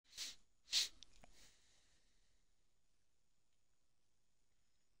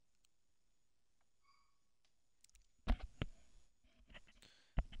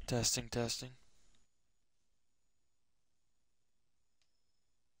Testing, testing.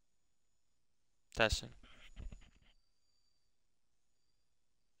 Testing.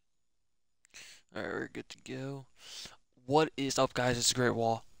 Alright, we're good to go. What is up, guys? It's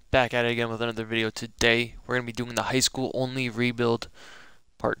TheGreatWall. Back at it again with another video. Today, we're going to be doing the high school only rebuild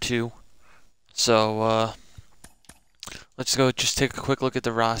part 2. So, let's go just take a quick look at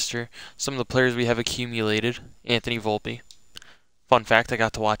the roster. Some of the players we have accumulated. Anthony Volpe. Fun fact, I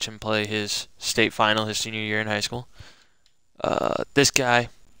got to watch him play his state final his senior year in high school. This guy,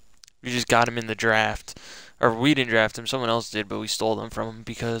 we just got him in the draft. Or we didn't draft him, someone else did, but we stole him from him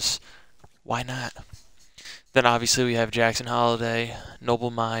because why not? Then obviously we have Jackson Holiday,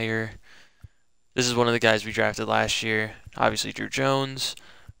 Noble Meyer. This is one of the guys we drafted last year. Obviously Drew Jones.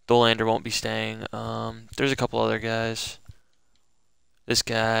 Dolander won't be staying. There's a couple other guys. This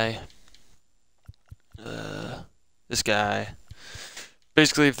guy. This guy.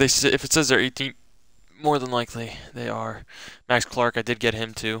 Basically, if it says they're 18, more than likely they are. Max Clark, I did get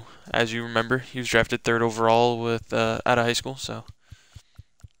him too. As you remember, he was drafted 3rd overall with out of high school. So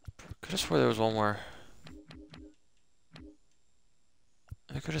could have swore there was one more.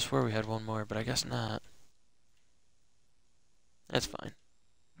 I could have swore we had one more, but I guess not. That's fine.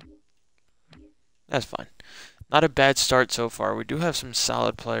 That's fine. Not a bad start so far. We do have some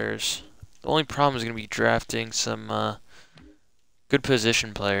solid players. The only problem is going to be drafting some good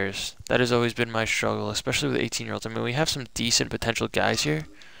position players. That has always been my struggle, especially with 18-year-olds. I mean, we have some decent potential guys here.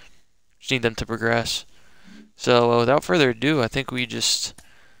 Just need them to progress. So, without further ado, I think we just...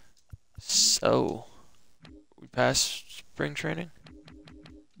 So, we passed spring training?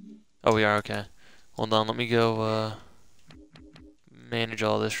 Oh, we are, okay. Hold on, let me go manage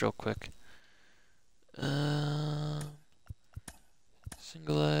all this real quick.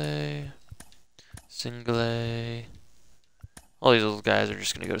 Single A. Single A. All these little guys are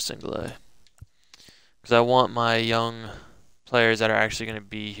just going to go to single A. Because I want my young players that are actually going to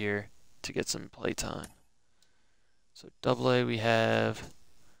be here to get some play time. So double A, we have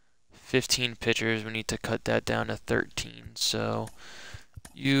 15 pitchers. We need to cut that down to 13. So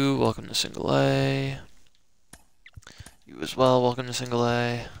you, welcome to single A. You as well, welcome to single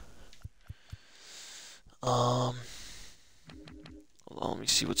A. Hold on, let me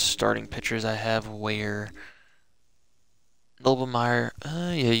see what starting pitchers I have where. Noblemeyer,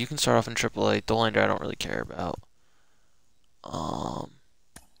 yeah, you can start off in AAA. Dolander, I don't really care about.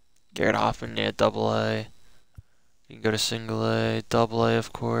 Garrett Hoffman, yeah, AA. You can go to single A, double A,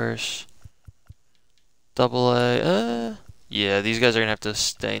 of course. Double A, yeah, these guys are gonna have to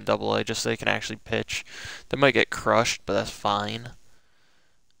stay in double A just so they can actually pitch. They might get crushed, but that's fine.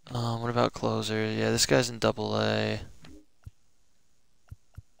 What about closer? Yeah, this guy's in double A.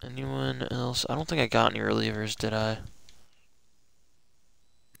 Anyone else? I don't think I got any relievers, did I?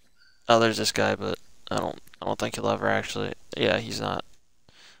 Oh, there's this guy, but I don't think he'll ever actually. Yeah, he's not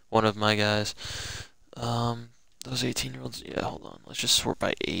one of my guys. Those 18-year-olds. Yeah, hold on. Let's just sort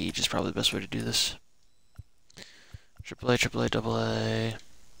by age. Is probably the best way to do this. AAA, AAA, double A.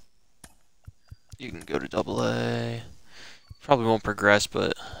 You can go to double A. Probably won't progress,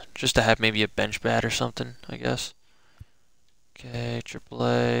 but just to have maybe a bench bat or something, I guess. Okay,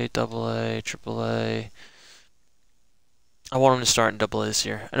 AAA, double A, AAA. I want him to start in double A this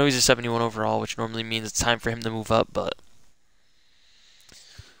year. I know he's a 71 overall, which normally means it's time for him to move up, but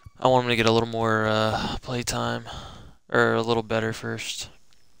I want him to get a little more play time, or a little better first.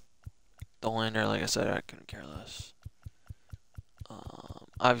 Dolander, like I said, I couldn't care less.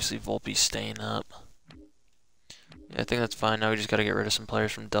 Obviously, Volpe's staying up. Yeah, I think that's fine. Now we just got to get rid of some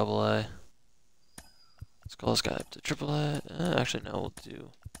players from double A. Let's call this guy up to triple A. Actually, no, we'll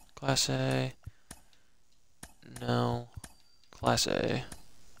do Class A. No. Class A.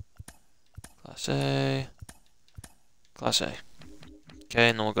 Class A. Class A. Okay,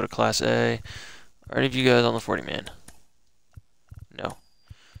 and then we'll go to Class A. Are any of you guys on the 40-man? No.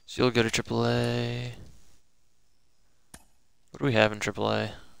 So you'll go to AAA. What do we have in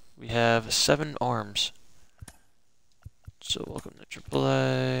AAA? We have 7 arms. So welcome to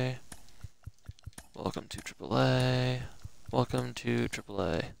AAA. Welcome to AAA. Welcome to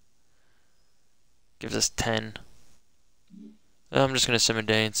AAA. Gives us 10. I'm just going to sim a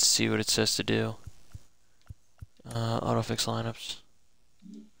day and see what it says to do. Autofix lineups.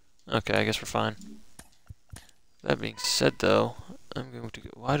 Okay, I guess we're fine. That being said, though, I'm going to go.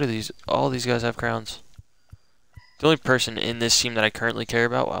 Why do all these guys have crowns? The only person in this team that I currently care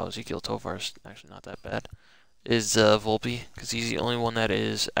about, wow, Ezekiel Tofar's actually not that bad, is Volpe, because he's the only one that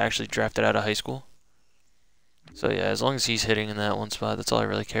is actually drafted out of high school. So yeah, as long as he's hitting in that one spot, that's all I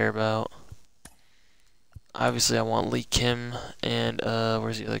really care about. Obviously, I want Lee Kim and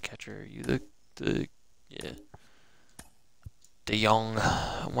where's the other catcher? Yeah, De Jong.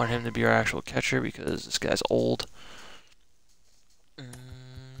 I want him to be our actual catcher because this guy's old.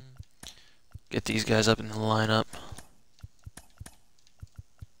 Get these guys up in the lineup.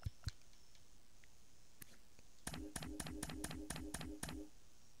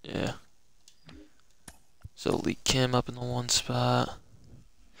 Yeah. So Lee Kim up in the one spot.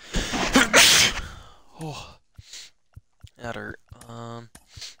 Oh, that hurt.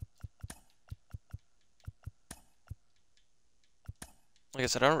 Like I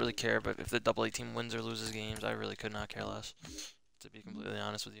said, I don't really care, but if the AA team wins or loses games, I really could not care less, to be completely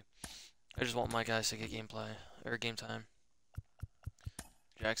honest with you. I just want my guys to get gameplay, or game time.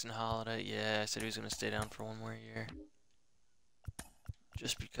 Jackson Holiday, yeah, I said he was going to stay down for one more year.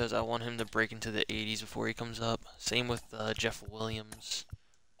 Just because I want him to break into the 80s before he comes up. Same with Jeff Williams.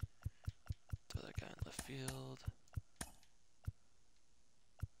 Throw that guy in left field.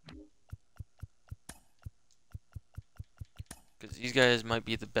 Because these guys might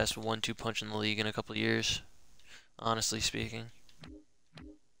be the best 1-2 punch in the league in a couple of years, honestly speaking.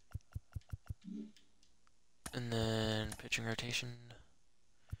 And then pitching rotation.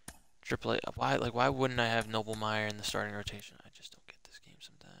 Triple A. Why wouldn't I have Noble Meyer in the starting rotation? I just don't get this game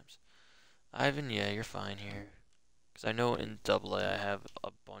sometimes. Ivan, yeah, you're fine here. Because I know in AA I have a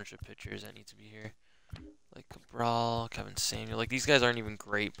bunch of pitchers that need to be here. Like Cabral, Kevin Samuel. Like, these guys aren't even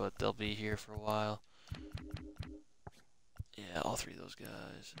great, but they'll be here for a while. Yeah, all three of those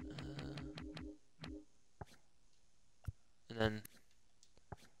guys. And then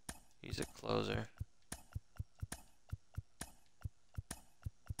he's a closer.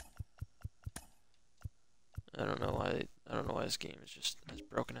 I don't know why this game is just as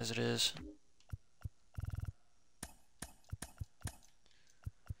broken as it is.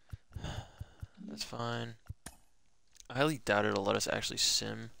 That's fine. I highly doubt it'll let us actually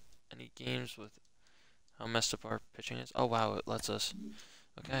sim any games with how messed up our pitching is. Oh wow, it lets us.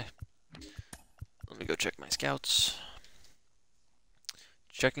 Okay. Let me go check my scouts.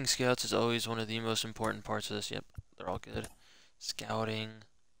 Checking scouts is always one of the most important parts of this. Yep, they're all good. Scouting.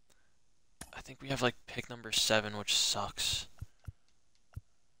 I think we have like pick number 7, which sucks.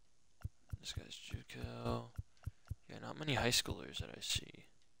 This guy's JUCO. Yeah, not many high schoolers that I see.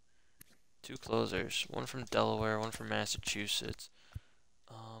 2 closers. One from Delaware, one from Massachusetts.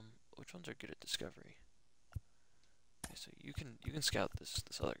 Which ones are good at discovery? Okay, so you can scout this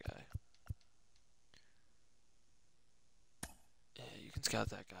other guy. Yeah, you can scout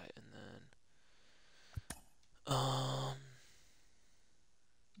that guy, and then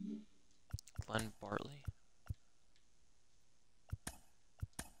Glenn Bartley.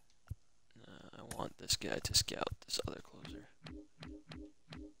 I want this guy to scout this other closer.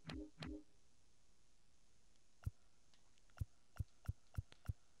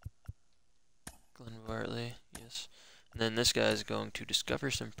 Glenn Bartley, yes. And then this guy is going to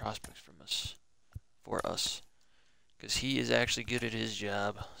discover some prospects for us, because he is actually good at his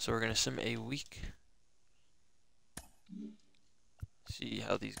job. So we're gonna sim a week. See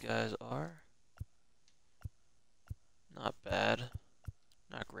how these guys are. Not bad.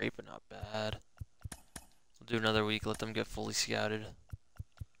 Not great, but not bad. We'll do another week, let them get fully scouted.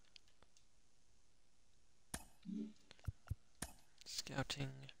 Scouting.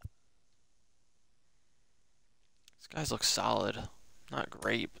 These guys look solid. Not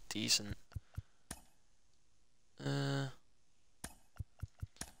great, but decent. We'll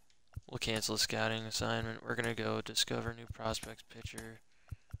cancel the scouting assignment. We're gonna go discover new prospects pitcher.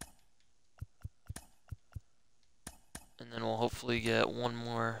 And then we'll hopefully get one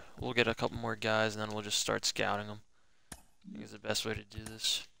more. We'll get a couple more guys, and then we'll just start scouting them. I think it's the best way to do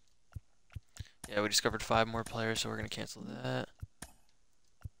this. Yeah, we discovered 5 more players, so we're gonna cancel that.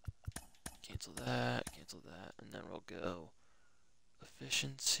 Cancel that, and then we'll go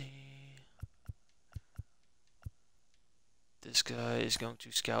efficiency. This guy is going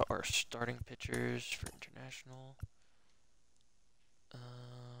to scout our starting pitchers for international.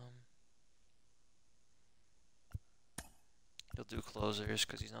 He'll do closers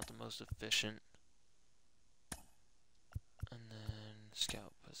because he's not the most efficient. And then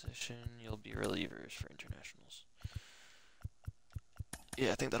scout position, you'll be relievers for internationals.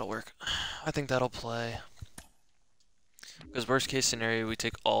 Yeah, I think that'll work. I think that'll play. Because worst case scenario, we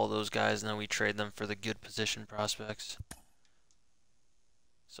take all those guys and then we trade them for the good position prospects.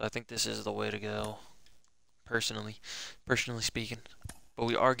 So I think this is the way to go, personally speaking. But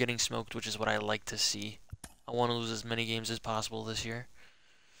we are getting smoked, which is what I like to see. I want to lose as many games as possible this year,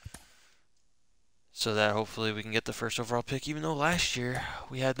 so that hopefully we can get the first overall pick, even though last year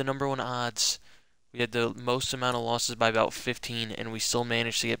we had the #1 odds We had the most amount of losses by about 15, and we still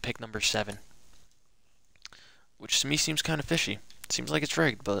managed to get pick number 7. Which to me seems kind of fishy. Seems like it's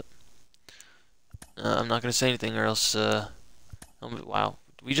rigged, but I'm not going to say anything or else, wow.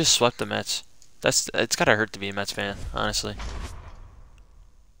 We just swept the Mets. It's gotta hurt to be a Mets fan, honestly.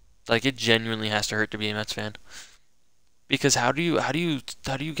 Like, it genuinely has to hurt to be a Mets fan. Because how do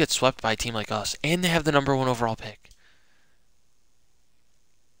you get swept by a team like us? And they have the number 1 overall pick.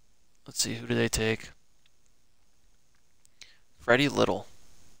 Let's see, who do they take? Freddie Little.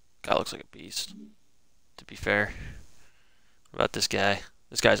 Guy looks like a beast, to be fair. What about this guy?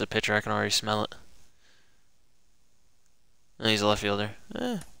 This guy's a pitcher, I can already smell it. And he's a left fielder.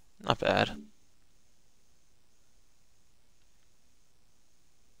 Not bad.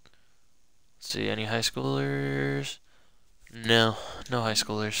 Let's see, any high schoolers? No, no high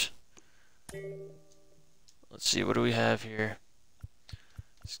schoolers. Let's see, what do we have here?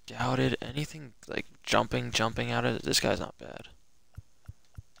 Scouted, anything like jumping out of it? This guy's not bad.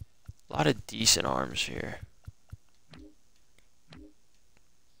 A lot of decent arms here.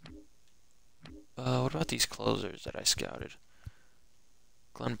 What about these closers that I scouted?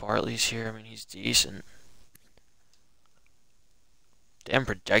 Glenn Bartley's here. I mean, he's decent. Damn,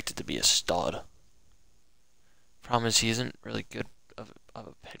 projected to be a stud. Problem is, he isn't really good of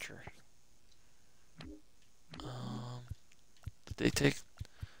a pitcher. Did they take?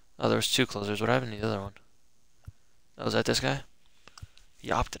 Oh, there was 2 closers. What happened to the other one? Oh, was that this guy? He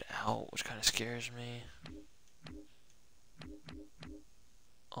opted out, which kind of scares me.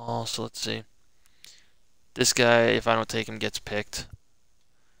 Oh, so let's see. This guy, if I don't take him, gets picked.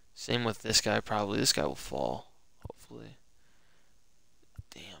 Same with this guy, probably. This guy will fall, hopefully.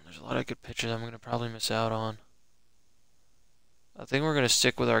 Damn, there's a lot of good pitchers I'm going to probably miss out on. I think we're going to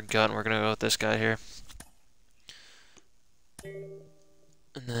stick with our gut, and we're going to go with this guy here.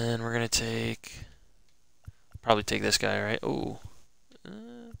 And then we're going to probably take this guy, right? Ooh.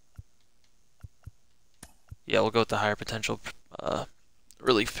 Yeah, we'll go with the higher potential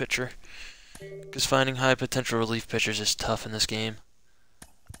relief pitcher. Because finding high potential relief pitchers is tough in this game.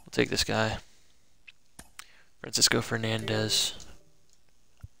 We'll take this guy. Francisco Fernandez.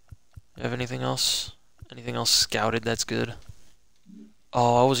 You have anything else? Anything else scouted that's good?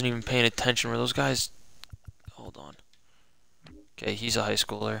 Oh, I wasn't even paying attention. Were those guys... Hold on. Okay, he's a high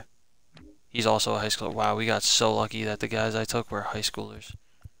schooler. He's also a high schooler. Wow, we got so lucky that the guys I took were high schoolers.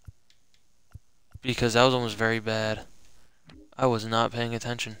 Because that one was very bad. I was not paying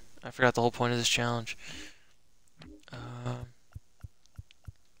attention. I forgot the whole point of this challenge.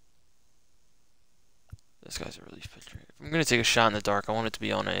 This guy's a relief pitcher. If I'm going to take a shot in the dark, I want it to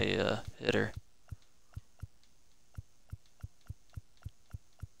be on a hitter.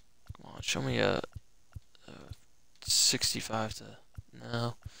 Come on, show me a 65 to...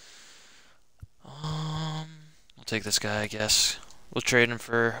 No. We'll take this guy, I guess. We'll trade him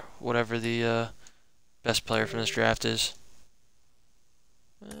for whatever the best player from this draft is.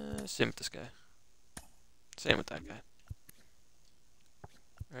 Same with this guy. Same with that guy.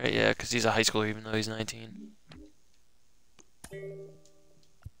 Right, yeah, because he's a high schooler even though he's 19.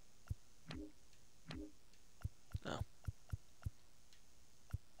 No.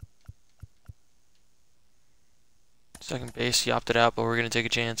 Second base, he opted out, but we're going to take a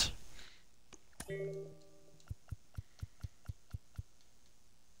chance. We'll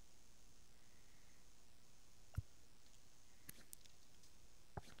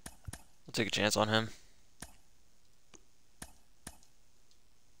take a chance on him.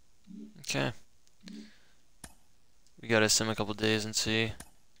 Okay. We gotta sim a couple days and see.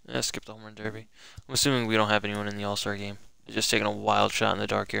 Skip the home run derby. I'm assuming we don't have anyone in the All-Star game. We're just taking a wild shot in the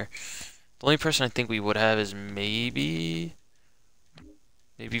dark here. The only person I think we would have is maybe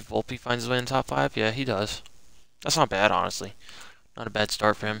Volpe finds his way in the top 5. Yeah, he does. That's not bad, honestly. Not a bad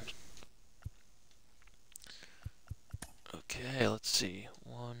start for him. Okay, let's see.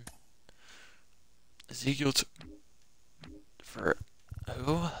 One. Ezekiel for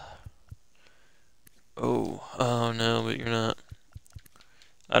who? Oh no, but you're not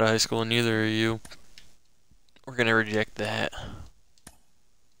out of high school, neither are you. We're gonna reject that.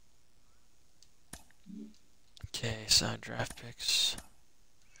 Okay, sign draft picks.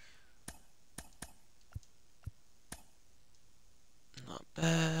 Not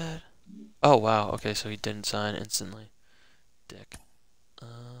bad. Oh wow, okay, so he didn't sign instantly. Dick.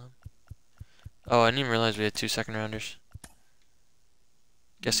 Oh, I didn't even realize we had 2 second rounders.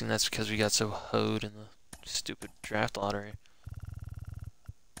 Guessing that's because we got so hoed in the stupid draft lottery.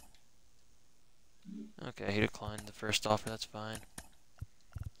 Okay, he declined the first offer, that's fine.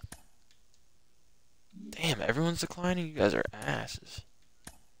 Damn, everyone's declining? You guys are asses.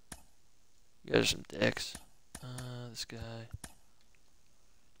 You guys are some dicks. This guy.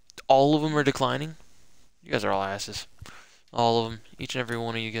 All of them are declining? You guys are all asses. All of them. Each and every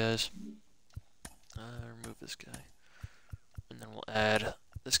one of you guys. Remove this guy. And then we'll add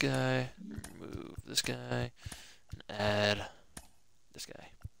this guy. Remove this guy. And add this guy.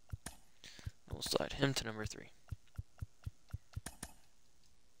 And we'll slide him to number 3.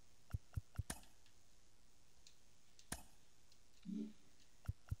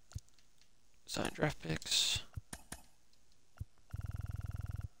 Sign draft picks.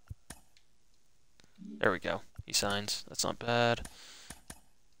 There we go. He signs. That's not bad.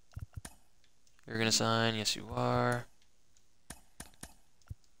 You're gonna sign. Yes, you are.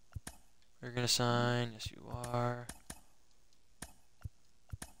 You're gonna sign. Yes, you are.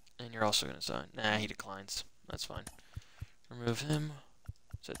 And you're also gonna sign. Nah, he declines. That's fine. Remove him.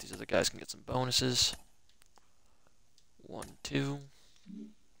 So that these other guys can get some bonuses. 1, 2.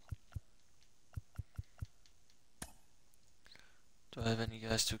 Do I have any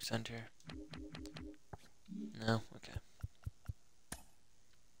guys to extend here? No? Okay.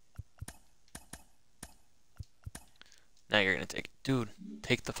 Now you're gonna take it. Dude,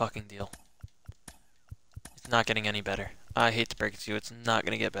 take the fucking deal. It's not getting any better. I hate to break it to you, it's not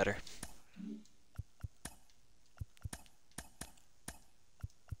gonna get better.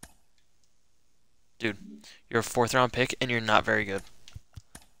 Dude, you're a 4th round pick and you're not very good.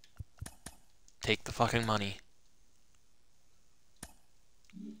 Take the fucking money.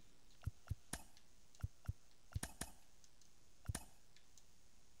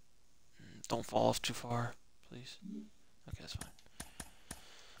 Don't fall off too far, please. Okay, that's fine.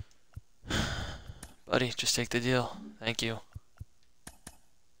 Buddy, just take the deal. Thank you.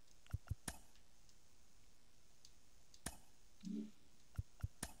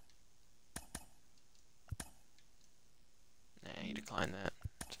 Nah, you declined that.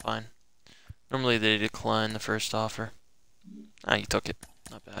 It's fine. Normally they decline the first offer. Ah, you took it.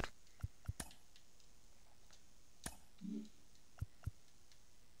 Not bad.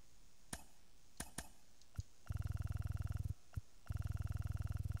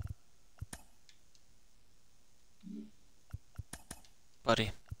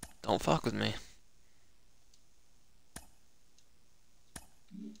 Buddy, don't fuck with me.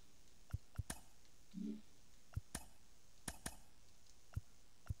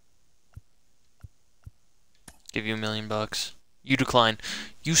 Give you $1 million. You decline.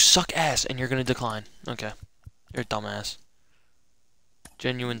 You suck ass and you're gonna decline. Okay. You're a dumbass.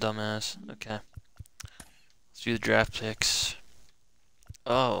 Genuine dumbass. Okay. Let's do the draft picks.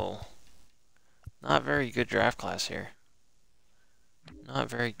 Oh. Not very good draft class here. Not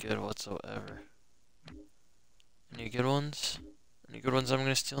very good whatsoever. Any good ones? Any good ones I'm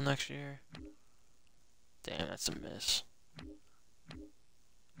gonna steal next year? Damn, that's a miss.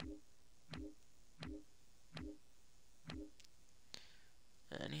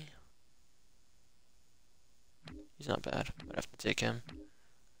 Any? He's not bad. Might have to take him.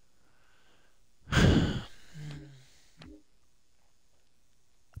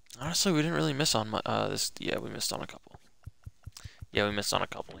 Honestly, we didn't really miss on my this. Yeah, we missed on a couple. Yeah, we missed on a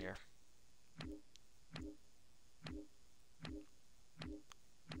couple here.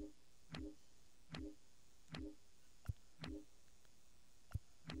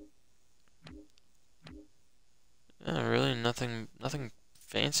 Really nothing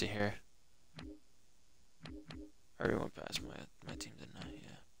fancy here. I already went past my team, didn't I?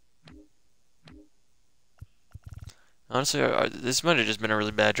 Yeah. Honestly, this might have just been a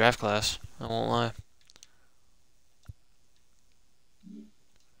really bad draft class. I won't lie.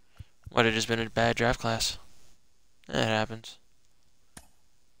 Might have just been a bad draft class. It happens.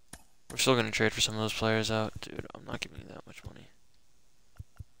 We're still gonna trade for some of those players out. Dude, I'm not giving you that much money.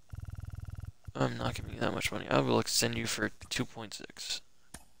 I'm not giving you that much money. I will extend you for 2.6.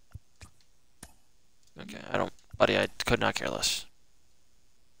 Okay, buddy, I could not care less.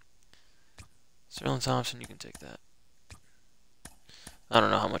 Sterling Thompson, you can take that. I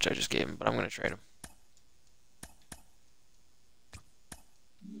don't know how much I just gave him, but I'm going to trade him.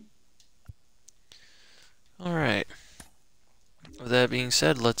 Alright. With that being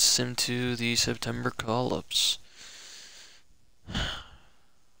said, let's sim to the September call-ups.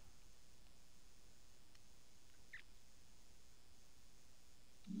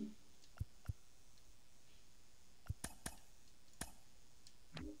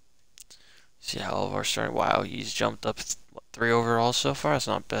 See how all of our starting. Wow, he's jumped up 3 overall so far. That's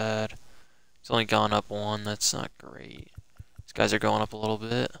not bad. He's only gone up 1. That's not great. These guys are going up a little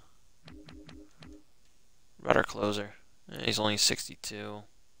bit. What about our closer? He's only 62.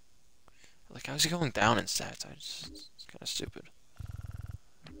 Like, how's he going down in stats? It's kind of stupid.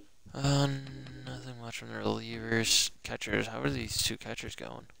 Nothing much from the relievers. Catchers. How are these two catchers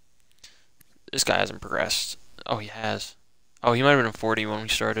going? This guy hasn't progressed. Oh, he has. Oh, he might have been a 40 when we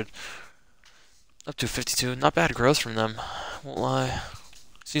started. Up to 52. Not bad growth from them. Won't lie.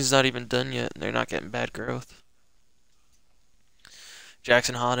 Season's not even done yet, and they're not getting bad growth.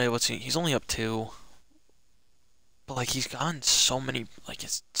 Jackson Holiday, what's he? He's only up 2. But, like, he's gotten so many, like,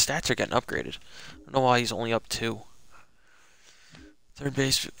 his stats are getting upgraded. I don't know why he's only up 2. Third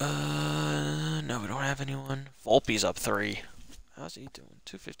base, no, we don't have anyone. Volpe's up 3. How's he doing?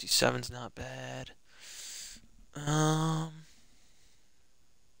 257's not bad.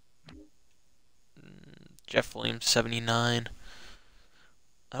 Jeff Williams, 79.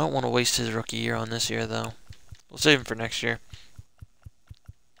 I don't want to waste his rookie year on this year, though. We'll save him for next year.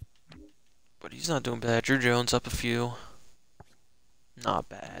 But he's not doing bad. Drew Jones up a few. Not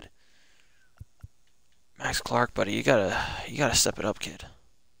bad. Max Clark, buddy, you gotta step it up, kid.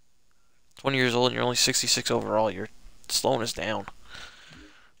 20 years old and you're only 66 overall. You're slowing us down.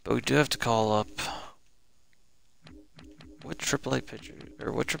 But we do have to call up. What AAA pitcher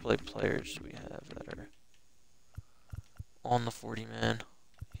or what AAA players do we have that are on the 40 man?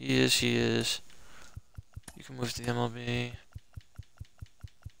 He is. You can move to the MLB.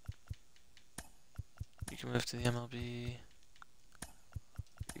 You can move to the MLB.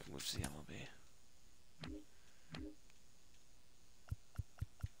 You can move to the MLB.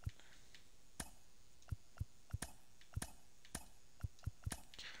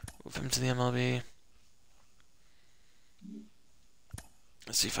 Move him to the MLB.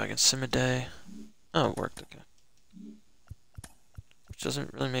 Let's see if I can sim a day. Oh, it worked, okay. Which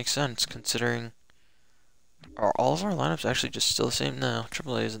doesn't really make sense considering... Are all of our lineups actually just still the same? No,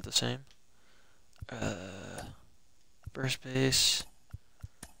 AAA isn't the same. First base.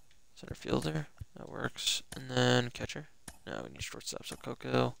 Center fielder. That works. And then catcher. No, we need shortstop, so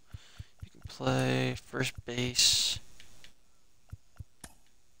Coco. You can play first base.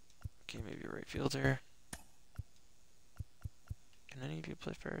 Okay, maybe a right fielder. Can any of you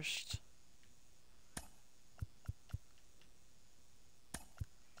play first?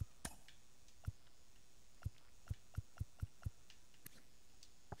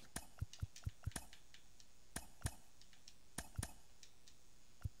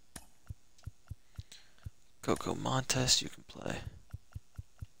 Coco Montes, you can play.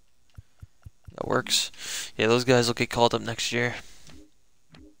 That works. Yeah, those guys will get called up next year.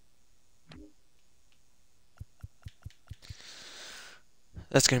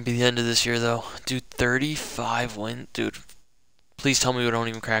 That's going to be the end of this year, though. Dude, 35 wins. Dude, please tell me we don't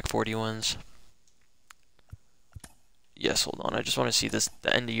even crack 40 wins. Yes, hold on. I just want to see the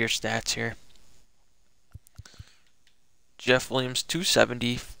end of year stats here. Jeff Williams,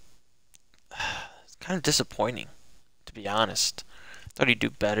 270. It's kind of disappointing, to be honest. Thought he'd do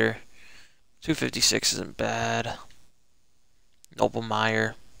better. 256 isn't bad. Noble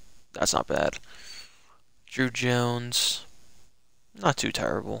Meyer, that's not bad. Drew Jones, not too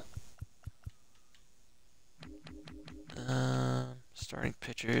terrible. Starting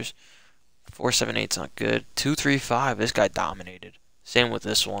pitchers, 478's not good. 235, this guy dominated. Same with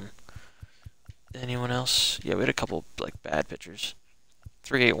this one. Anyone else? Yeah, we had a couple like bad pitchers.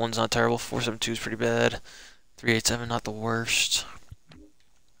 381's not terrible. 472's pretty bad. 387 not the worst.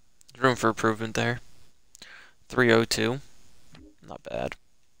 Room for improvement there. 302, not bad.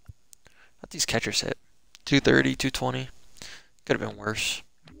 How'd these catchers hit? 230, 220. Could have been worse.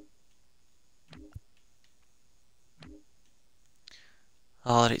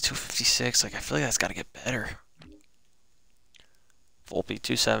 Holiday 256. Like I feel like that's got to get better. Volpe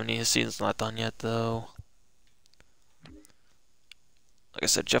 270. His season's not done yet though. Like I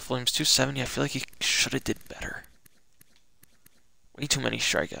said, Jeff Williams 270. I feel like he should have did better. Way too many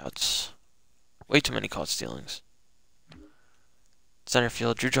strikeouts. Way too many caught stealings. Center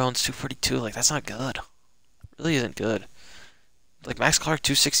field, Drew Jones 242. Like that's not good. Really isn't good. Like Max Clark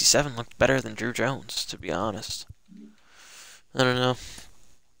 267 looked better than Drew Jones, to be honest. I don't know.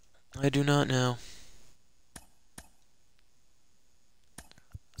 I do not know.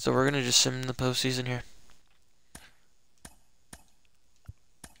 So we're gonna just sim the postseason here.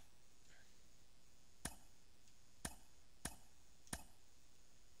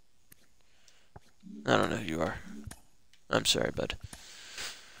 I don't know who you are. I'm sorry, bud.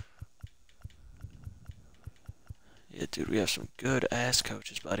 Yeah, dude, we have some good ass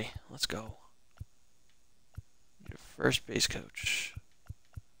coaches, buddy. Let's go. Your first base coach.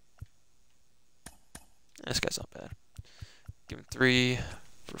 This guy's not bad. Give him 3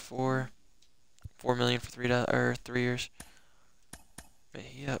 for 4. 4 million for 3 years.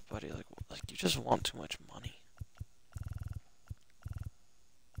 Yeah, buddy. Like you just want too much money.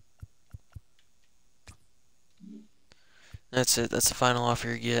 That's it. That's the final offer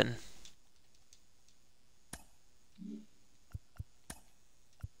you're getting.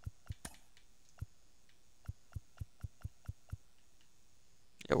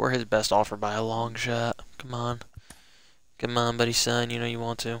 Yeah, we're his best offer by a long shot. Come on. Come on, buddy, son. You know you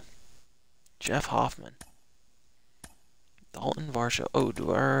want to. Jeff Hoffman. Dalton Varsho. Oh,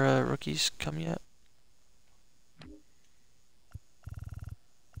 do our rookies come yet?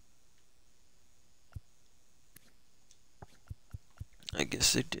 I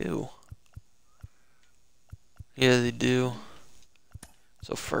guess they do. Yeah, they do.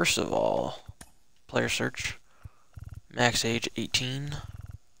 So first of all, player search. Max age 18.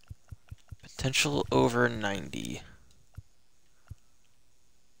 Potential over 90.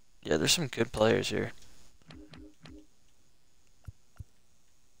 Yeah, there's some good players here.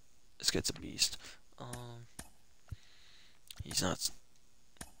 This guy's a beast. He's not.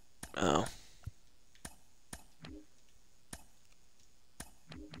 Oh.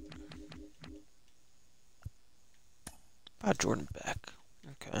 About Jordan Beck.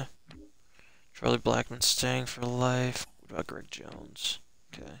 Okay. Charlie Blackman staying for life. What about Greg Jones?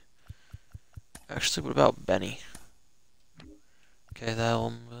 Okay. Actually, what about Benny? Okay, that'll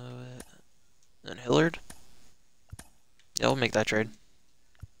move it. And Hillard? Yeah, we'll make that trade.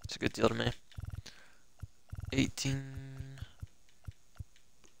 It's a good deal to me. 18.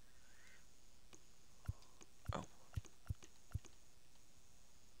 Oh.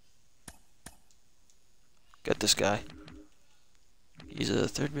 Got this guy. He's a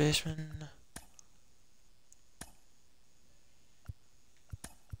third baseman.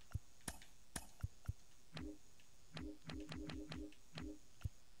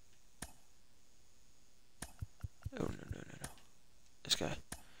 Oh, no. This guy.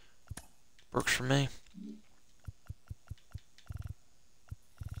 Works for me.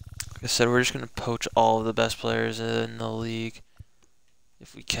 Like I said, we're just going to poach all of the best players in the league.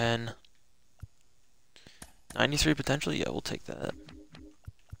 If we can. 93 potential? Yeah, we'll take that.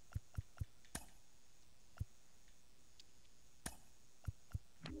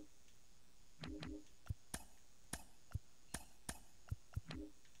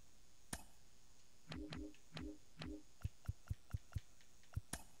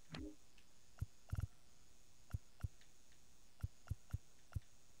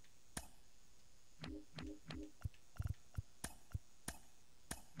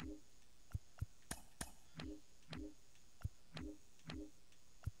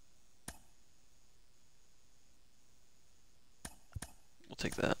 We'll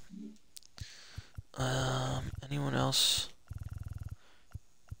take that. Anyone else?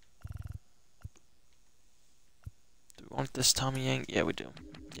 Do we want this Tommy Yang? Yeah, we do.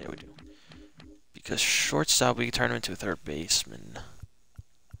 Yeah, we do. Because shortstop, we can turn him into a third baseman.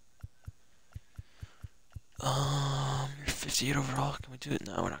 You're 58 overall. Can we do it?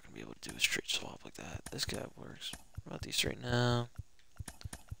 No, we're not gonna be able to do a straight swap like that. This guy works. What about these right now?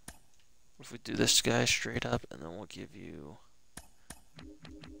 What if we do this guy straight up, and then we'll give you...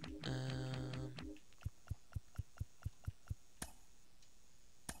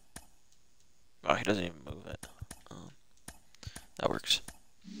 Oh, he doesn't even move it. That works.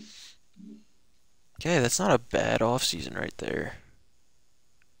 Okay, that's not a bad off-season right there.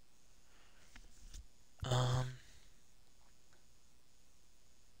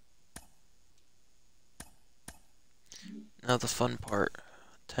 Now the fun part.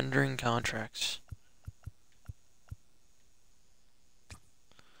 Tendering contracts.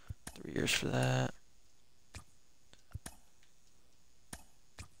 3 years for that.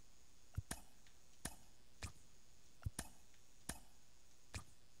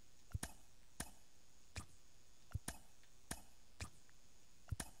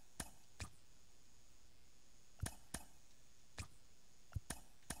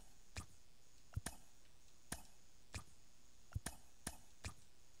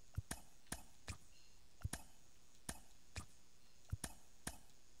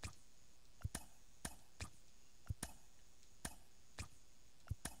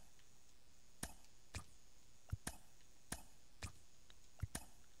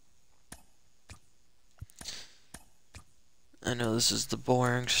 I know this is the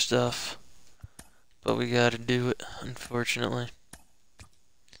boring stuff, but we gotta do it, unfortunately.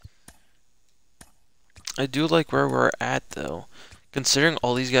 I do like where we're at, though. Considering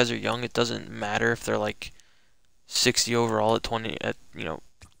all these guys are young, it doesn't matter if they're like 60 overall at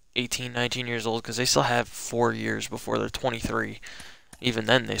 18, 19 years old, because they still have 4 years before they're 23. Even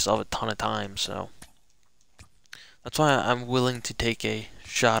then, they still have a ton of time, so that's why I'm willing to take a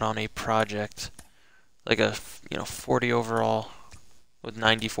shot on a project like a 40 overall with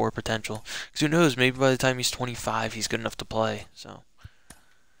 94 potential. Because who knows, maybe by the time he's 25, he's good enough to play. So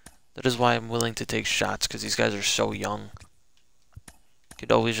that is why I'm willing to take shots, because these guys are so young.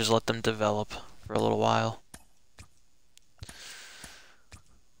 Could always just let them develop for a little while.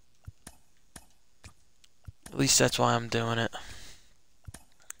 At least that's why I'm doing it.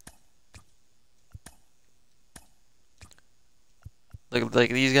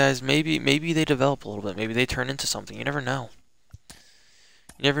 Like these guys, maybe they develop a little bit. Maybe they turn into something. You never know.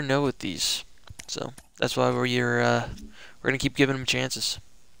 You never know with these. So that's why we're gonna keep giving them chances.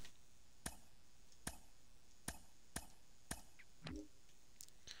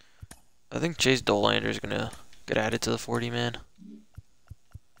 I think Chase Dolander is gonna get added to the 40-man.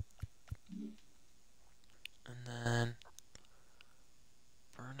 And then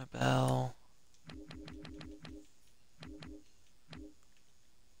Bernabel.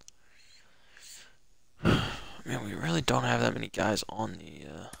 Man, we really don't have that many guys on the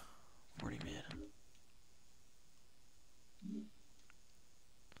 40-man.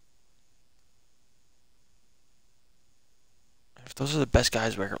 If those are the best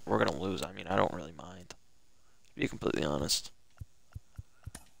guys we're gonna lose, I mean, I don't really mind. To be completely honest.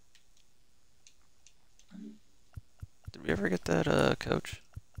 Did we ever get that coach?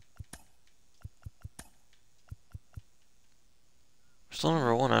 We're still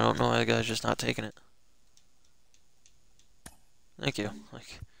 #1. I don't know why the guy's just not taking it. Thank you.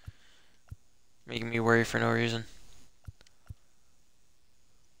 Like, making me worry for no reason.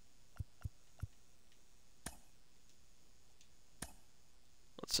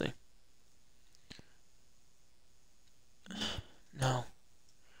 Let's see. No.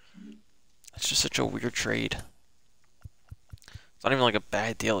 It's just such a weird trade. It's not even like a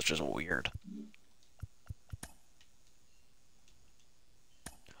bad deal, it's just weird.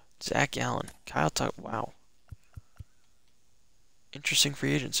 Zach Allen, Kyle Tuck, wow. Interesting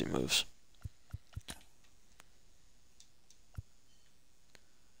free agency moves.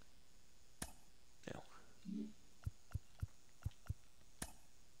 No.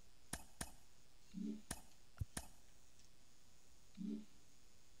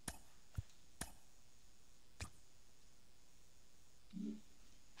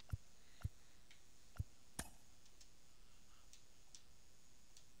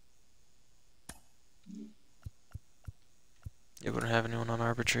 Yeah, we don't have anyone on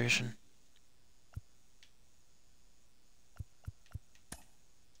arbitration.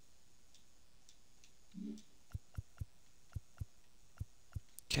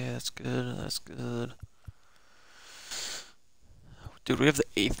 Okay, that's good, that's good. Dude, we have the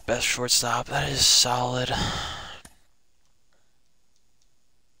 8th best shortstop. That is solid.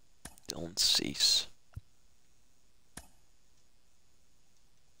 Dylan Cease.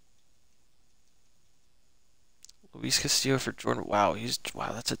 Luis Castillo for Jordan. Wow,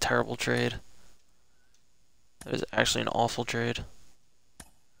 wow, that's a terrible trade. That is actually an awful trade.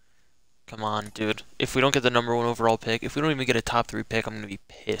 Come on, dude. If we don't get the #1 overall pick, if we don't even get a top 3 pick, I'm gonna be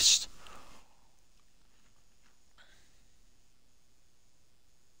pissed.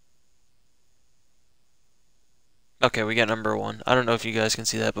 Okay, we got #1. I don't know if you guys can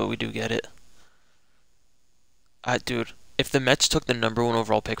see that, but we do get it. Dude, if the Mets took the #1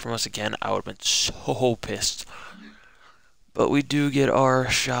 overall pick from us again, I would have been so pissed. But we do get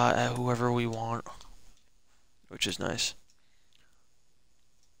our shot at whoever we want, which is nice.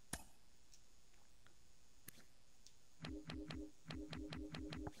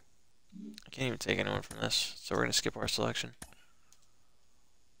 I can't even take anyone from this, so we're going to skip our selection.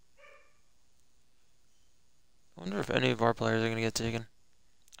 I wonder if any of our players are going to get taken.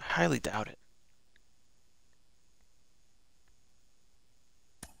 I highly doubt it.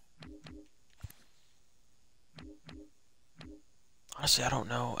 Honestly, I don't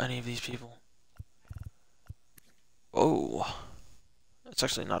know any of these people. Oh, that's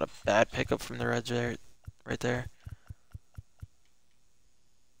actually not a bad pickup from the Reds there, right there.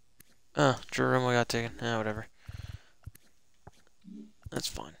 Jerome got taken. Whatever. That's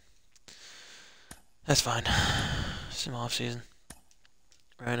fine. That's fine. Some off season.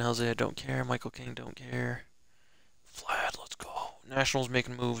 Ryan Helsley, I don't care. Michael King, don't care. Vlad, let's go. Nationals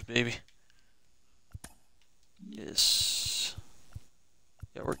making moves, baby. Yes.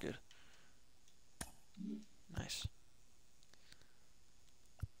 Yeah, we're good. Nice.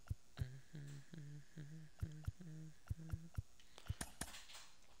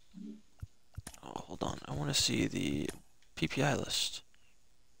 Oh, hold on. I want to see the PPI list.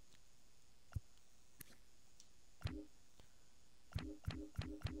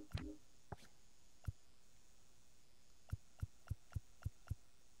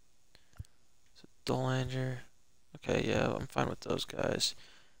 So Dolanger. Okay, yeah, I'm fine with those guys.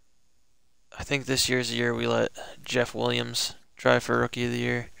 I think this year's the year we let Jeff Williams try for Rookie of the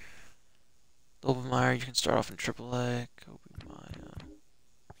Year. Meyer, you can start off in AAA. Kobe Maya.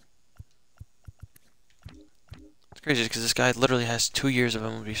 It's crazy because this guy literally has 2 years of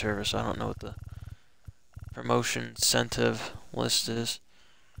MLB service, so I don't know what the promotion incentive list is.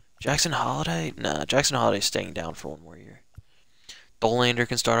 Jackson Holiday? Nah, Jackson Holiday's staying down for 1 more year. Dolander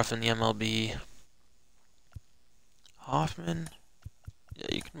can start off in the MLB. Hoffman? Yeah,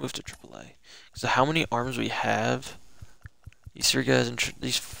 you can move to AAA. So how many arms we have? These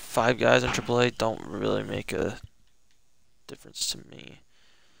 5 guys in AAA don't really make a difference to me.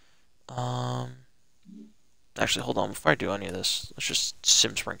 Actually, hold on. Before I do any of this, let's just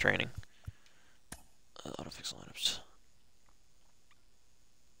sim spring training. Autofix lineups.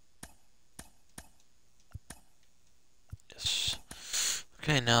 Yes.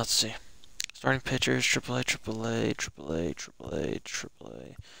 Okay, now let's see. Starting pitchers, AAA, AAA, AAA, AAA,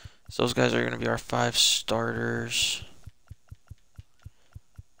 AAA. So those guys are going to be our 5 starters.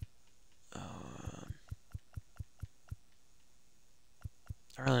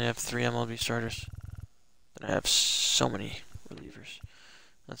 I really have 3 MLB starters. Then I have so many relievers.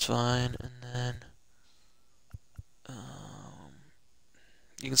 That's fine. And then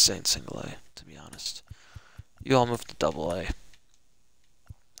you can stay in single A, to be honest. You all move to double A.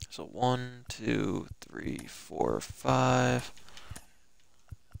 So 1, 2, 3, 4, 5.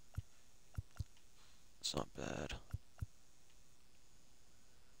 It's not bad.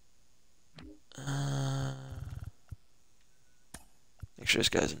 Make sure this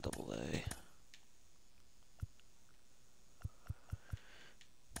guy's in double A.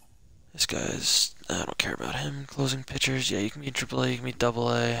 This guy's, I don't care about him. Closing pitchers, yeah, you can be in triple A, you can be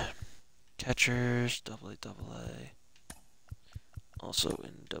double A. Catchers, double A, double A. Also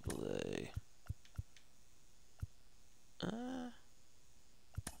in double A. I'm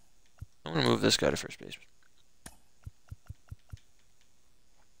gonna move this guy to first base.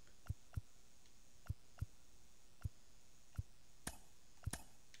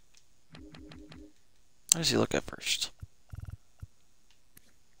 How does he look at first?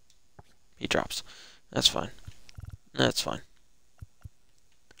 He drops. That's fine. That's fine.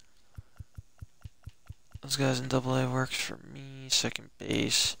 Those guys in double A works for me. Second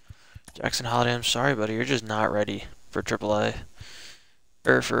base. Jackson Holiday, I'm sorry, buddy. You're just not ready for triple A.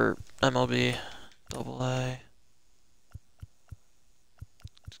 Or for MLB. Double A.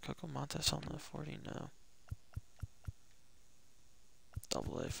 Is Coco Montes on the 40? No.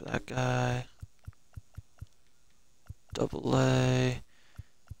 Double A for that guy. Double A.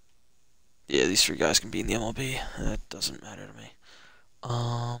 Yeah, these 3 guys can be in the MLB. That doesn't matter to me.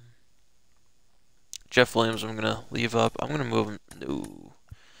 Jeff Williams, I'm gonna leave up. I'm gonna move him. No.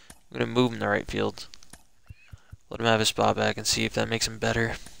 I'm gonna move him to right field. Let him have his spot back and see if that makes him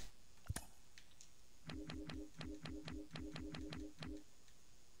better.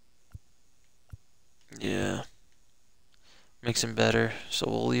 Yeah. Makes him better. So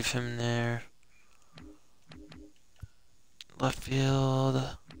we'll leave him there. Left field.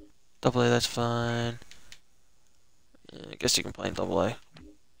 Double A, that's fine. I guess you can play in double A.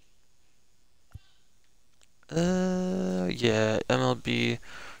 Yeah, MLB,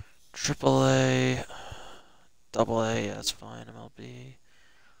 triple A, double A, yeah, that's fine, MLB.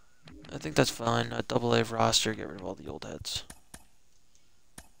 I think that's fine. Double A roster, get rid of all the old heads.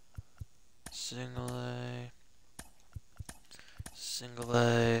 Single A, single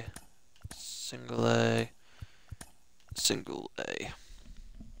A, single A, single A.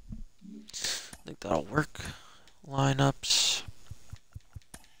 I think that'll work. Lineups.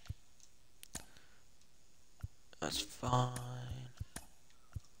 That's fine.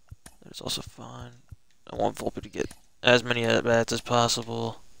 That's also fine. I want Volpe to get as many at-bats as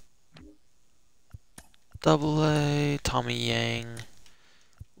possible. Double A, Tommy Yang,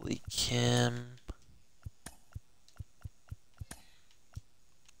 Lee Kim.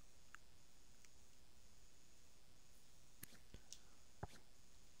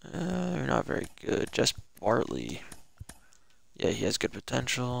 They're not very good. Just Bartley. Yeah, he has good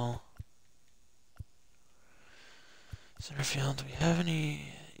potential. Center field, do we have any?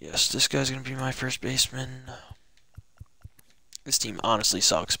 Yes, this guy's gonna be my first baseman. This team honestly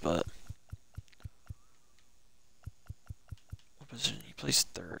sucks, but what position? He plays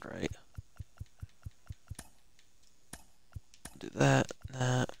third, right? Do that,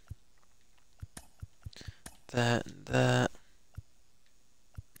 that, that, and that.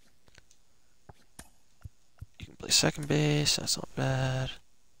 You can play second base. That's not bad.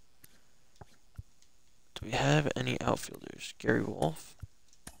 Do we have any outfielders? Gary Wolf?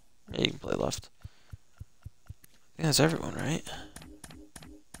 Yeah, you can play left. I think that's everyone, right?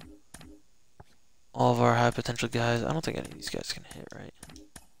 All of our high potential guys. I don't think any of these guys can hit, right?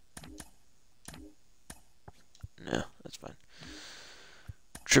 No, that's fine.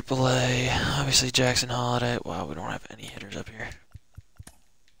 AAA, obviously Jackson Holiday. Wow, we don't have any hitters up here.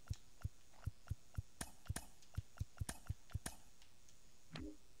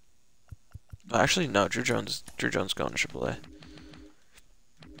 Actually, no. Drew Jones going to AAA.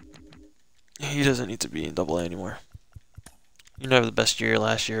 He doesn't need to be in AA anymore. You know, the best year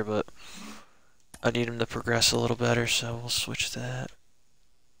last year, but I need him to progress a little better, so we'll switch that.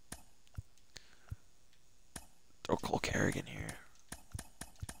 Throw Cole Kerrigan here.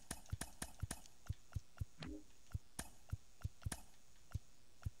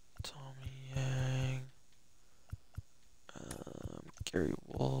 Tommy Yang. Gary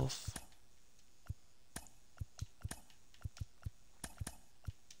Wolf.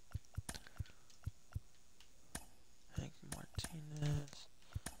 Hank Martinez.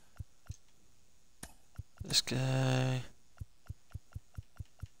 This guy.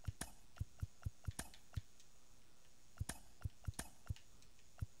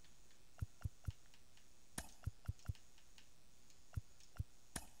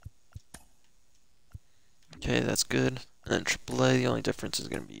 Okay, that's good. And then AAA, the only difference is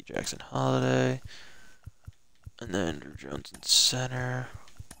going to be Jackson Holiday. And then Drew Jones in center.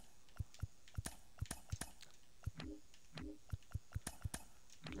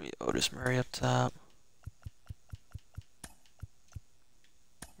 Give me Otis Murray up top.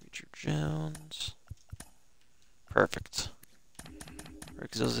 Drew Jones. Perfect.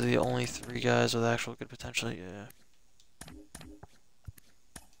 Because those are the only three guys with actual good potential. Yeah.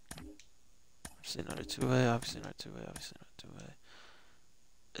 Obviously not a two-way. Obviously not a two-way. Obviously not a two-way.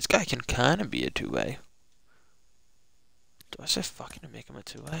 This guy can kind of be a two-way. Do I say fucking to make him a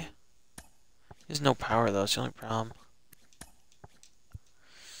two-way? He has no power though. It's the only problem.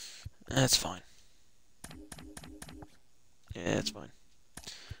 That's fine. Yeah, it's fine.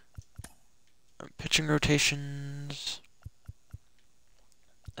 Pitching rotations.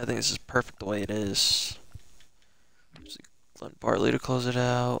 I think this is perfect the way it is. Glenn Bartley to close it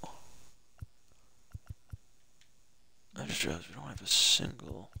out. I just realized we don't have a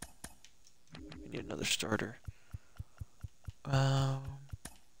single. We need another starter. Welcome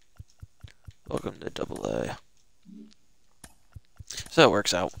to AA. So that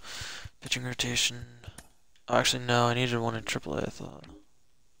works out. Pitching rotation. Oh, actually, no. I needed one in AAA, I thought.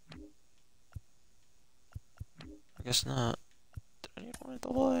 I guess not. Did I need one in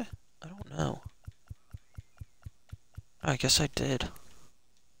AA? I don't know. I guess I did.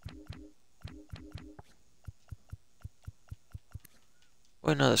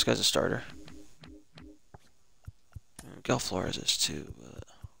 Wait, no, this guy's a starter. Miguel Flores is too, but...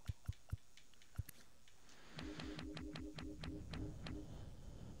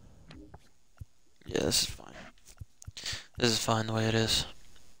 yeah, this is fine. This is fine the way it is.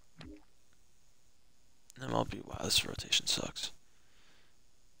 MLB, wow, this rotation sucks.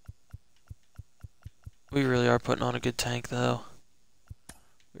 We really are putting on a good tank, though.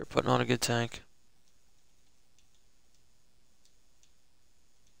 We're putting on a good tank.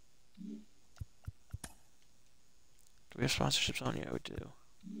 Do we have sponsorships on? Yeah, we do.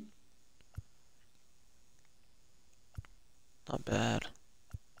 Not bad.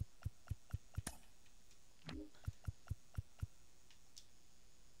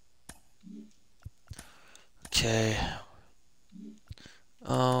 Okay.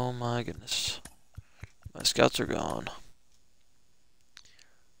 Oh my goodness. My scouts are gone.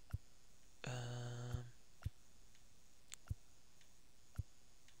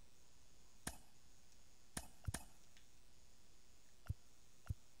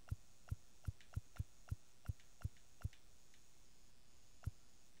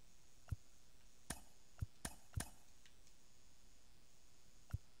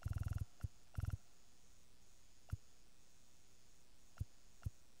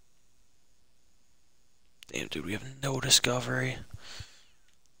 Damn, dude, we have no discovery.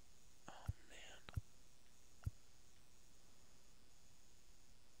 Oh, man.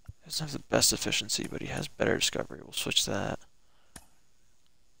 He doesn't have the best efficiency, but he has better discovery. We'll switch that.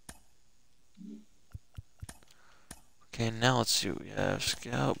 Okay, now let's see what we have.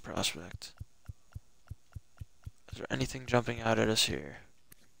 Scout, prospect. Is there anything jumping out at us here?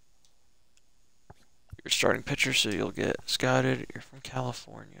 You're a starting pitcher, so you'll get scouted. You're from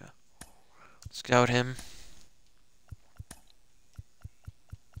California. Scout him.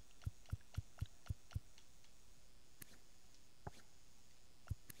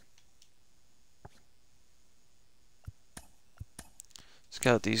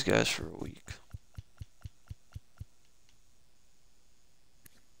 Scout these guys for a week.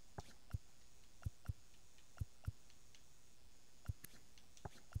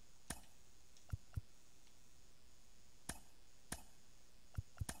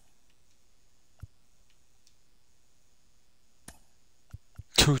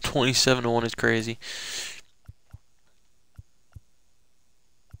 27-1 is crazy.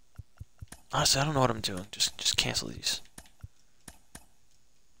 Honestly, I don't know what I'm doing. Just cancel these.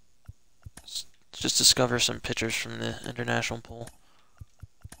 Just discover some pictures from the international pool.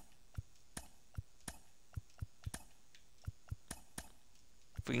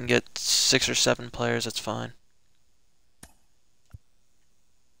 If we can get 6 or 7 players, that's fine.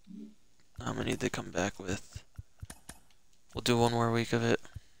 How many did they come back with? We'll do one more week of it.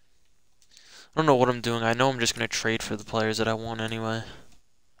 I don't know what I'm doing. I know I'm just going to trade for the players that I want anyway.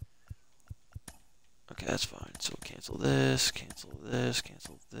 Okay, that's fine. So cancel this, cancel this,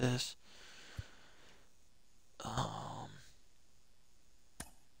 cancel this.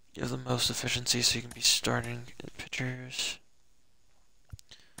 Give the most efficiency so you can be starting pitchers.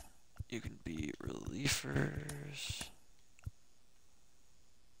 You can be relievers.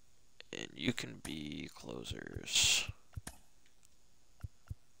 And you can be closers.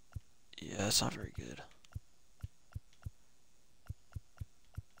 Yeah, that's not very good.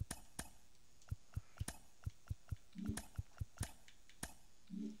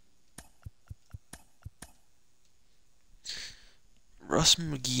 Russ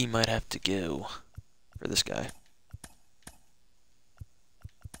McGee might have to go for this guy.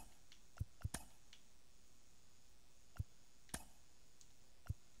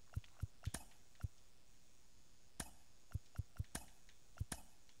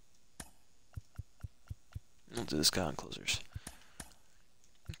 We'll do this guy on closers.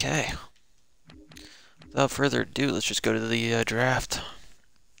 Okay. Without further ado, let's just go to the draft.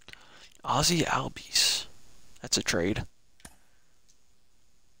 Ozzy Albies. That's a trade.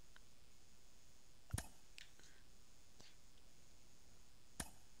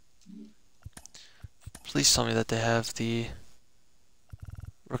 Please tell me that they have the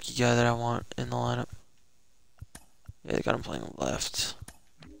rookie guy that I want in the lineup. Yeah, they got him playing left.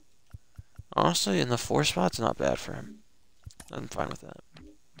 Honestly, in the 4 spot's not bad for him. I'm fine with that.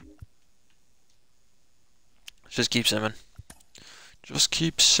 Let's just keep simming. Just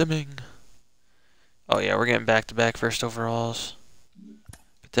keep simming. Oh yeah, we're getting back-to-back first overalls.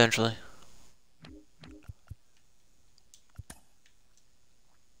 Potentially.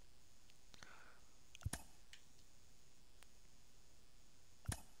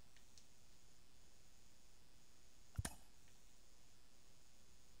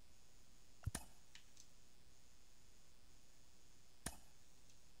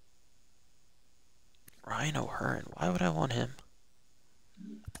 Ryan O'Hearn. Why would I want him?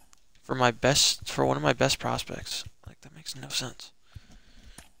 For one of my best prospects. Like, that makes no sense.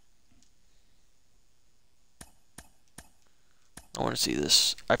 I want to see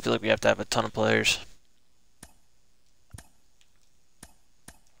this. I feel like we have to have a ton of players.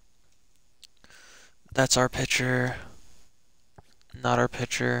 That's our pitcher. Not our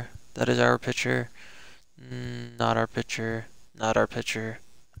pitcher. That is our pitcher. Not our pitcher. Not our pitcher.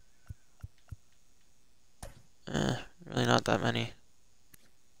 Really not that many.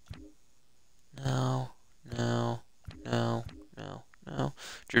 No, no, no, no, no.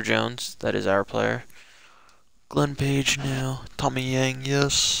 Drew Jones, that is our player. Glenn Page, no. Tommy Yang,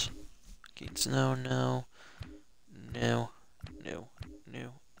 yes. Gates, no, no. No, no,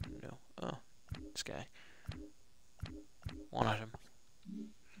 no, no. Oh, this guy. Wanted him.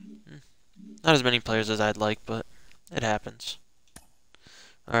 Not as many players as I'd like, but it happens.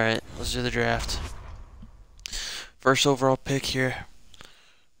 Alright, let's do the draft. First overall pick here.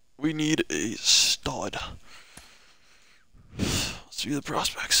 We need a stud. Let's view the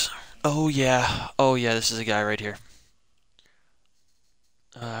prospects. Oh yeah, this is a guy right here.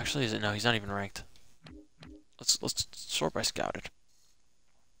 Actually, is it? No, he's not even ranked. Let's sort by scouted.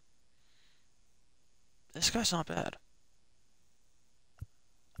 This guy's not bad.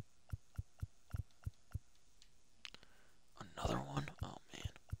 Another one? Oh man.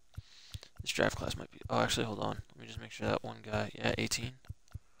 This draft class might be... Oh, actually, hold on. Let me just make sure that one guy... Yeah, 18.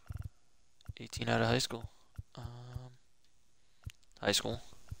 18 out of high school. High school.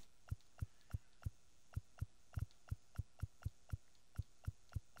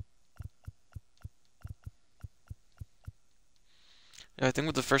 Yeah, I think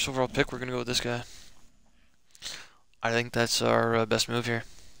with the first overall pick, we're going to go with this guy. I think that's our best move here.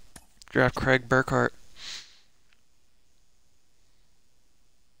 Draft Craig Burkhart.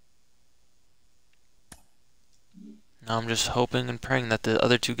 Now I'm just hoping and praying that the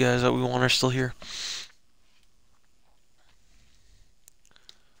other 2 guys that we want are still here.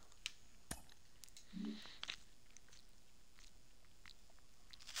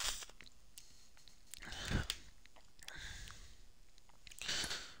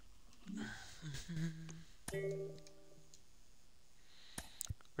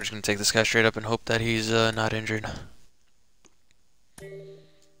 We're just gonna take this guy straight up and hope that he's not injured.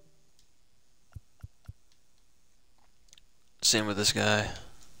 Same with this guy.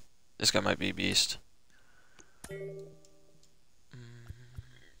 This guy might be a beast.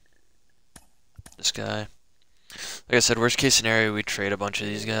 This guy. Like I said, worst case scenario, we trade a bunch of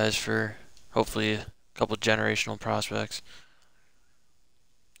these guys for hopefully a couple generational prospects.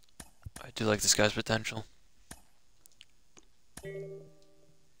 I do like this guy's potential.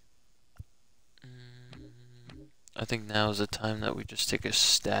 I think now is the time that we just take a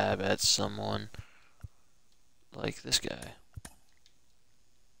stab at someone like this guy.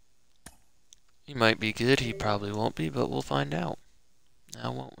 He might be good, he probably won't be, but we'll find out.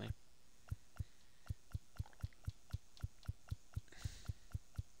 Now, won't we?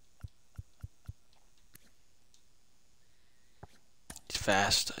 He's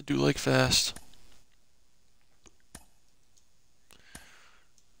fast. I do like fast.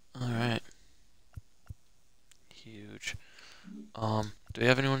 Alright. Huge. Do we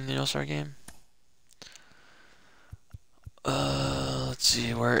have anyone in the All-Star game? Let's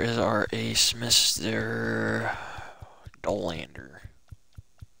see, where is our ace, Mr. Dollander?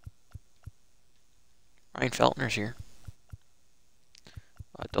 Ryan Feltner's here.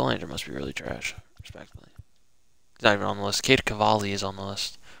 Dollander must be really trash, respectfully. He's not even on the list. Kate Cavalli is on the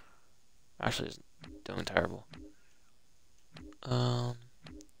list. Actually, he's doing terrible.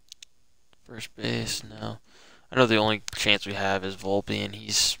 First base, no. I know the only chance we have is Volpe, and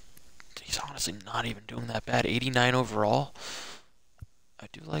he's honestly not even doing that bad. 89 overall. I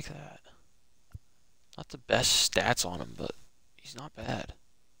do like that. Not the best stats on him, but he's not bad.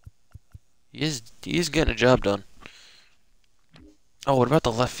 He is getting a job done. Oh, what about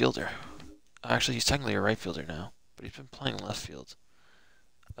the left fielder? Actually, he's technically a right fielder now, but he's been playing left field.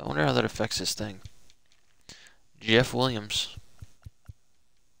 I wonder how that affects his thing. Jeff Williams.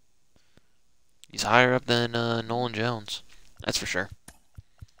 He's higher up than Nolan Jones. That's for sure.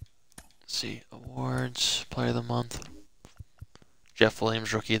 Let's see. Awards. Player of the Month. Jeff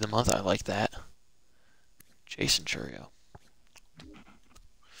Williams, Rookie of the Month. I like that. Jason Churio.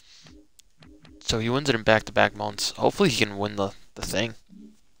 So he wins it in back-to-back months. Hopefully he can win the thing.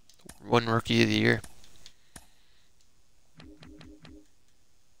 Win Rookie of the Year.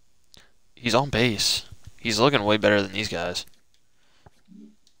 He's on base. He's looking way better than these guys.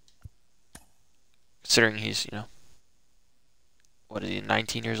 Considering he's, you know, what is he,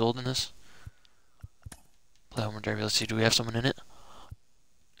 19 years old in this? Play home run derby. Let's see, do we have someone in it?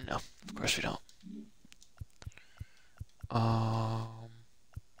 No, of course we don't.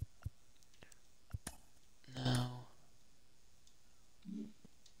 No.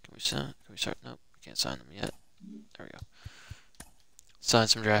 Can we sign? Can we start? Nope, we can't sign them yet. There we go. Sign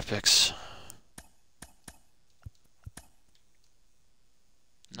some draft picks.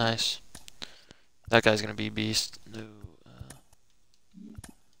 Nice. That guy's gonna be a beast. No.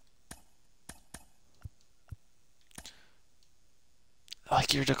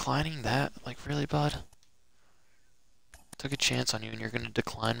 Like, you're declining that? Like, really, bud? Took a chance on you, and you're gonna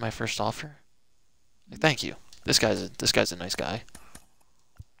decline my first offer? Like, thank you. This guy's a nice guy.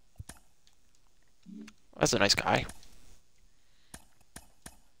 That's a nice guy.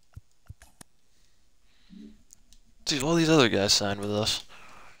 Dude, all these other guys signed with us.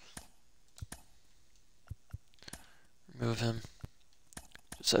 Remove him.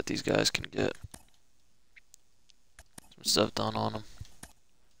 Just so that these guys can get some stuff done on them.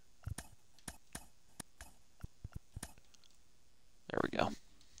 There we go.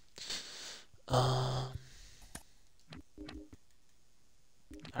 I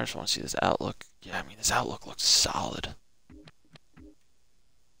just want to see this outlook. Yeah, I mean, this outlook looks solid.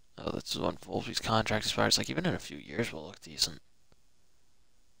 Oh, this is when Volpe's contract expires. Like, even in a few years, we'll look decent.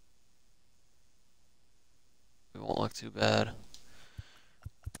 We won't look too bad.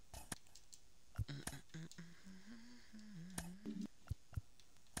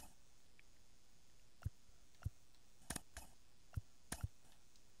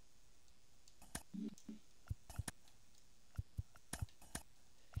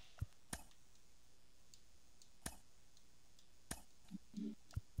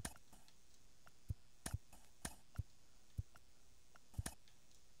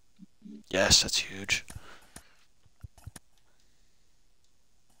 Yes, that's huge.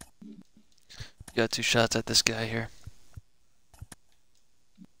 Got 2 shots at this guy here.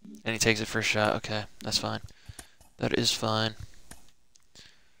 And he takes it first shot. Okay, that's fine. That is fine.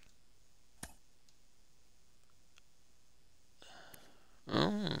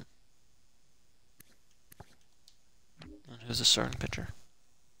 And who's the starting pitcher?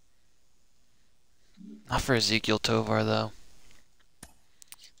 Not for Ezekiel Tovar, though.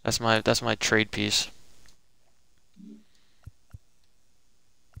 That's my trade piece.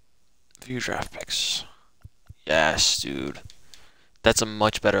 View draft picks. Yes, dude. That's a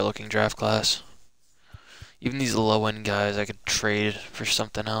much better looking draft class. Even these low end guys I could trade for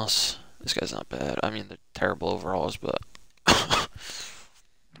something else. This guy's not bad. I mean, they're terrible overalls, but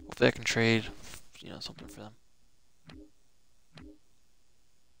hopefully I can trade, something for them.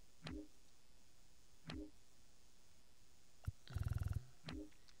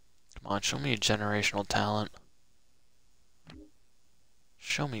 Come on, show me a generational talent.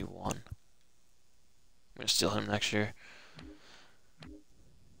 Show me one. I'm gonna steal him next year.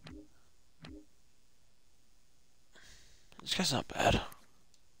 This guy's not bad.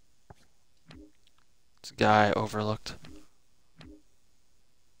 This guy overlooked.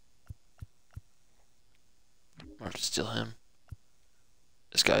 I'm gonna steal him.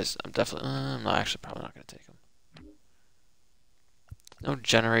 This guy's, I'm not actually probably not gonna take him. No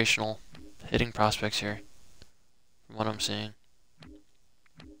generational hitting prospects here, from what I'm seeing.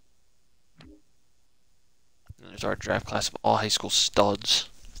 And there's our draft class of all high school studs.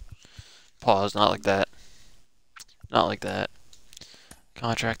 Pause, not like that. Not like that.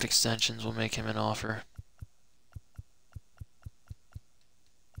 Contract extensions will make him an offer.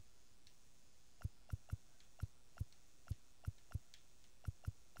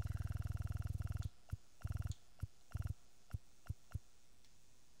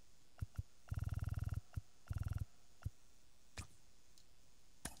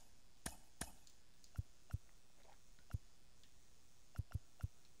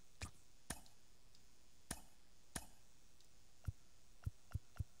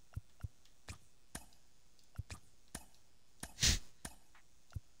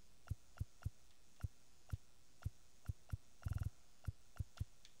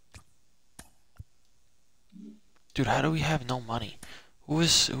 Dude, how do we have no money? Who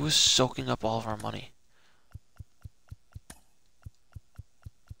is soaking up all of our money?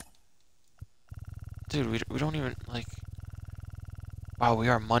 Dude, we don't even, like... Wow, we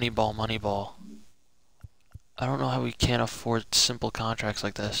are Moneyball, Moneyball. I don't know how we can't afford simple contracts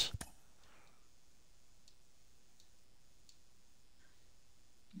like this.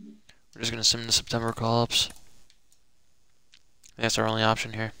 We're just gonna sim the September call-ups. That's our only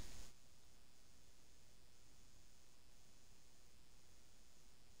option here.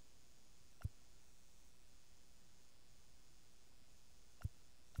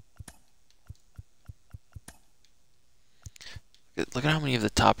 Look at how many of the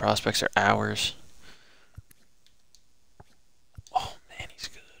top prospects are ours. Oh man, he's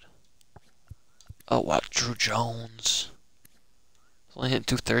good. Oh wow, Drew Jones. He's only hitting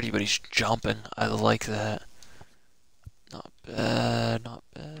 230, but he's jumping. I like that. Not bad, not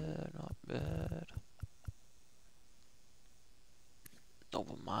bad, not bad.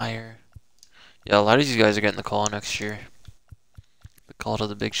 Noble Meyer. Yeah, a lot of these guys are getting the call next year. The call to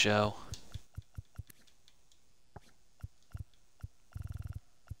the big show.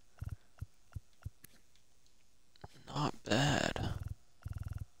 Not bad.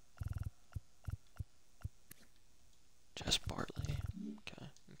 Jess Bartley. Okay,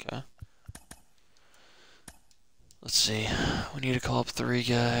 okay. Let's see. We need to call up 3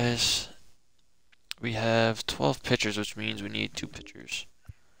 guys. We have 12 pitchers, which means we need 2 pitchers.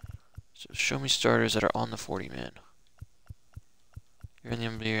 So show me starters that are on the 40-man. You're in the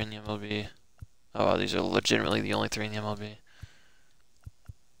MLB, you're in the MLB. Oh, wow, these are legitimately the only 3 in the MLB.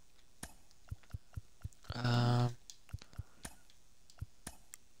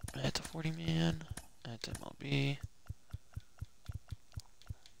 At the 40-man. At the MLB.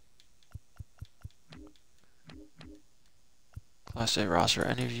 Class A roster.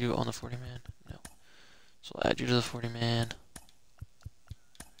 Any of you on the 40-man? No. So I'll add you to the 40-man.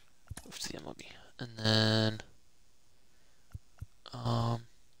 Move to the MLB. And then... are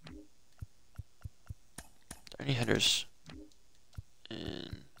there any hitters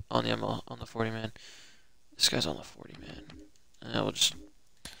on the 40-man? This guy's on the 40-man. And we'll just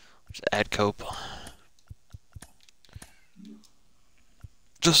add Cope.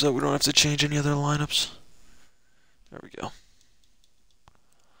 Just so we don't have to change any other lineups. There we go.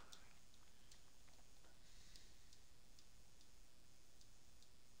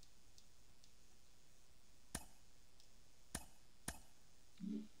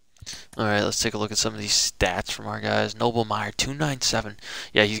 Alright, let's take a look at some of these stats from our guys. Noble Meyer, 297.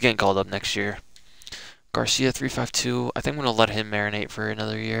 Yeah, he's getting called up next year. Garcia, 352. I think I'm going to let him marinate for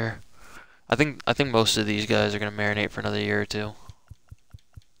another year. I think most of these guys are going to marinate for another year or 2.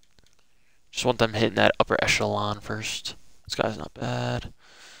 Just want them hitting that upper echelon first. This guy's not bad.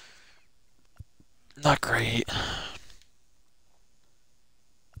 Not great.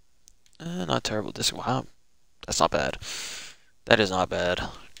 Not terrible. Wow, that's not bad. That is not bad.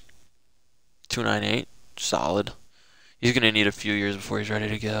 298, solid. He's gonna need a few years before he's ready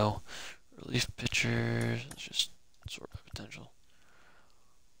to go. Relief pitchers, let's just sort by potential.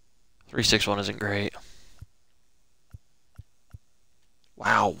 361 isn't great.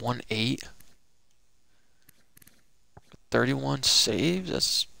 Wow, 1.8. 31 saves.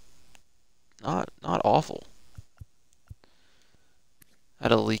 That's not awful. How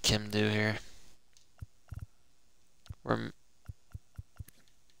did Lee Kim do here? Am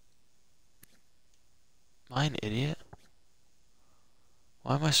I an idiot?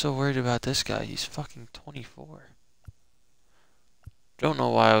 Why am I so worried about this guy? He's fucking 24. Don't know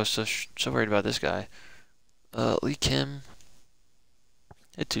why I was so worried about this guy. Lee Kim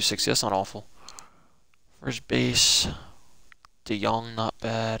hit 260. That's not awful. First base, De Jong, not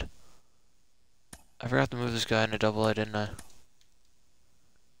bad. I forgot to move this guy into double A, didn't I?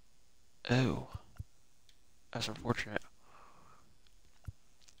 Oh, that's unfortunate.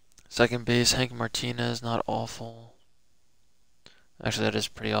 Second base, Hank Martinez, not awful. Actually, that is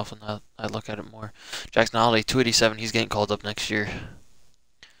pretty awful now I look at it more. Jackson Holiday, 287. He's getting called up next year.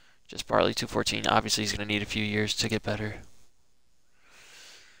 Just Barley, 214. Obviously, he's going to need a few years to get better.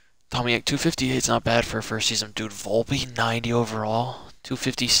 Tommy Yank, 258 is not bad for a first season. Dude, Volpe, 90 overall.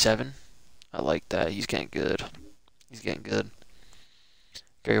 257. I like that. He's getting good. He's getting good.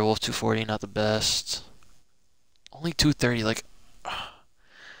 Gary Wolf, 240, not the best. Only 230. Like,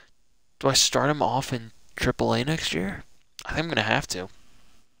 do I start him off in AAA next year? I think I'm going to have to.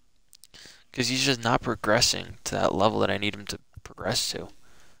 Because he's just not progressing to that level that I need him to progress to.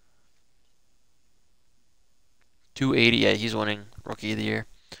 280, yeah, he's winning Rookie of the Year.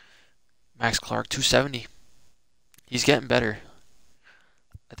 Max Clark, 270. He's getting better.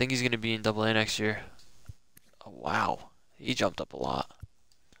 I think he's going to be in AA next year. Oh, wow. He jumped up a lot.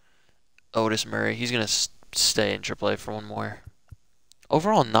 Otis Murray, he's going to stay in AAA for one more.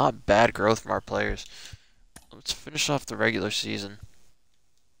 Overall, not bad growth from our players. Let's finish off the regular season.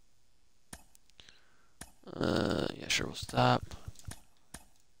 Yeah, sure, we'll stop.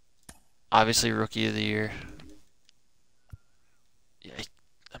 Obviously, Rookie of the Year. Yeah,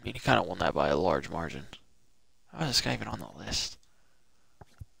 I mean, he kind of won that by a large margin. How is this guy even on the list?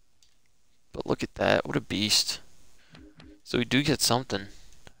 But look at that. What a beast. So we do get something.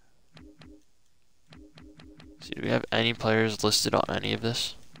 See, do we have any players listed on any of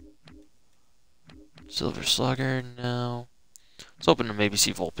this? Silver Slugger? No. I was hoping to maybe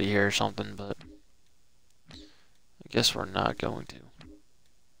see Volpe here or something, but I guess we're not going to.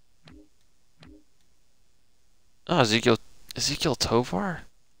 Oh, Ezekiel Tovar?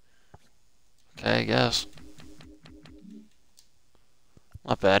 Okay, I guess.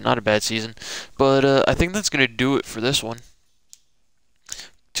 Not bad, not a bad season. But I think that's going to do it for this one.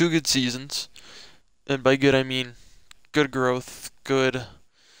 2 good seasons. And by good, I mean good growth, good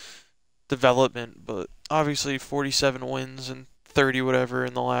development. But obviously 47 wins and 30 whatever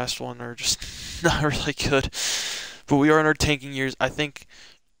in the last one are just not really good. But we are in our tanking years. I think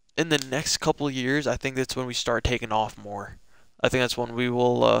in the next couple of years, I think that's when we start taking off more. I think that's when we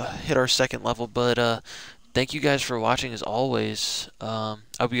will hit our second level. But thank you guys for watching as always. I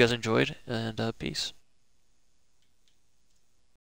hope you guys enjoyed, and peace.